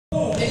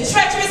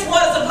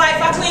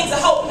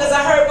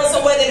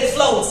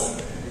floats.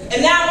 And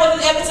now more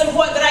than ever it's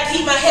important that I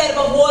keep my head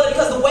above water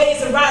because the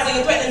waves are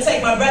rising and threatening to take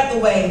my breath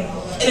away.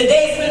 And the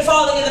days have been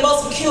falling in the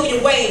most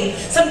peculiar way.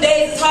 Some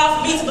days it's hard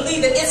for me to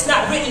believe that it's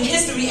not written in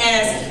history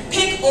as,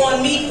 pick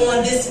on me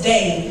on this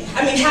day.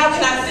 I mean, how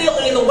can I feel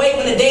any other way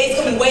when the days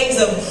come in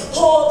waves of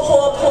poor,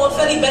 poor, poor,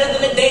 feeling better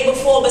than the day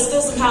before, but still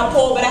somehow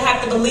poor, but I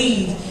have to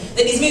believe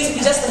that these means will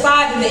be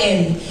justified in the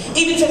end.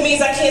 Even if it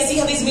means I can't see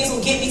how these means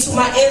will get me to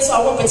my end, so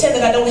I won't pretend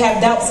that I don't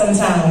have doubt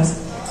sometimes.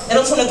 And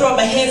I'm trying to throw up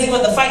my hands even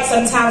with the fight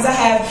sometimes. I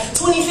have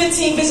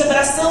 2015 vision, but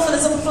I still feel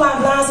as if I'm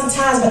flying blind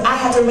sometimes, but I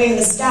have to remain in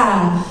the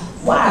sky.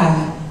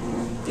 Why?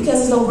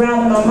 Because there's no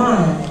ground in my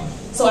mind.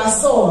 So I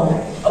soar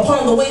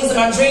upon the wings of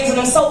my dreams, and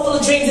I'm so full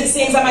of dreams it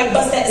seems I might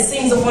bust at the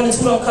seams if one or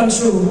two don't come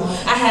true.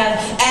 I have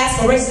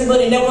aspirations to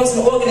building networks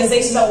and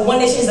organizations that will one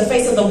day change the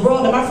face of the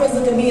world, and my friends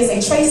look at me and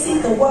say, Tracy,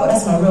 the world,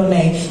 that's my real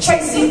name,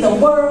 Tracy, the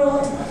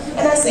world,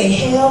 and I say,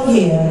 hell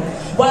yeah.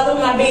 While I'm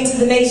not being to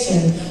the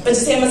nation, but to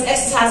say I must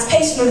exercise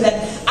patience that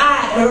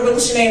I am a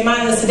revolutionary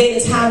mind in today,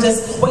 the time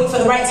just waiting for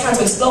the right time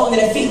to explode under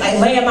their feet like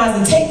landmines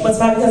and tape, but it's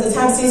not because the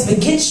time seems to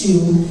forget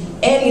you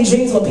and your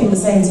dreams, what people are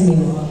saying to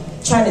me.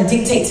 Trying to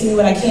dictate to me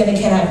what I can and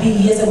cannot be.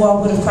 Years ago I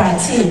would have cried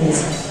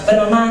tears,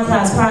 but my mind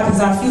cries pride because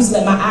I refuse to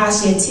let my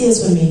eyes shed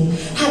tears for me.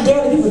 How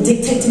dare the people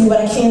dictate to me what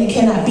I can and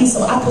cannot be,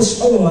 so I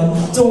push on,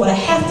 doing what I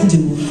have to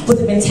do,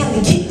 with the mentality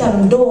kicked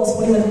down the doors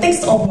when anyone thinks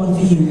to open one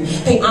for you.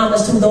 Pay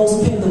homage to those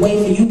who paved the way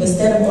for you, but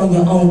stand up on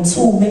your own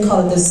too. Men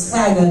call it the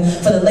swagger,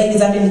 for the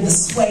ladies I needed the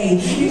sway.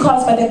 You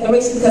call it my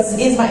declaration because it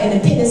is my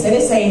independence, and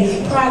they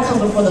say pride comes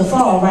before the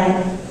fall, right?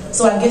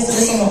 So I guess if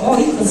it's on my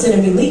own, you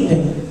consider me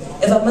leaping.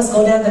 If I must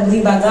go down and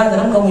believe by God that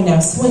I'm going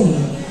down swinging.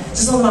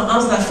 Just on my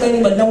arms not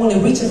flailing, but knowingly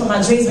reaching for my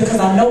dreams because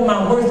I know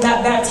my worth,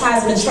 not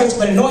baptized in the church,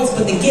 but anointed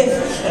with the gift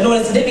and knowing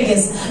the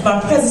significance,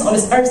 my presence on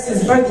this earth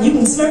since birth. And you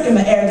can smirk in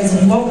my arrogance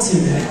if you want to.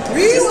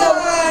 Just know,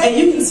 and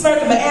you can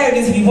smirk in my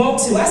arrogance if you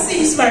want to. I see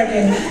you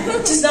smirking.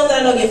 Just know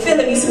that I know you're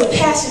feeling me. See what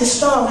passion is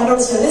strong. I know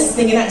that you're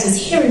listening and not just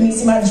hearing me.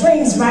 See my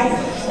dreams, right?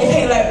 They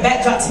paint like a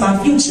backdrop to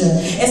my future.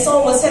 And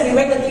someone was telling me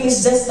regular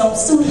things just don't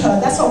suit her.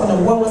 That's why when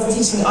the world wasn't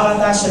teaching me all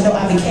I thought I should know,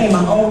 I became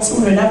my own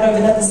tutor. And I've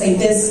learned enough to say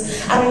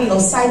this. I don't need no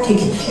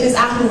psychic. It is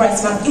I who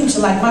writes my future.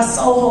 Like my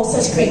soul holds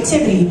such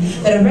creativity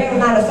that a regular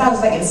 9 to 5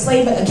 is like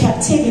enslavement or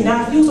captivity. Now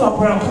I refuse to walk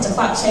around and put the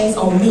clock chains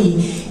on me.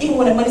 Even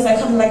when the money's not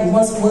coming like it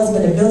once was,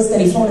 but the bills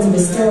steady flowing as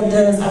it still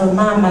does, I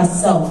remind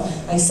myself,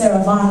 like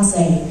Sarah Vaughan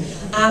say,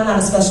 I'm not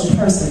a special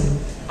person.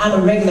 I'm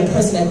a regular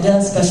person that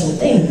does special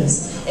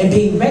things. And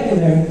being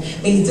regular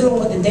means dealing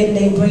with what the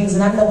day-to-day brings,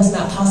 and I know it's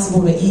not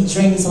possible to eat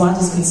dreams, so I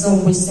just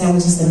consume rich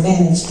sandwiches to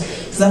manage.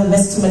 Because I've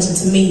invested too much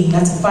into me,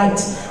 not to fight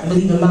and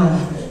believe in my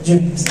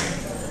dreams.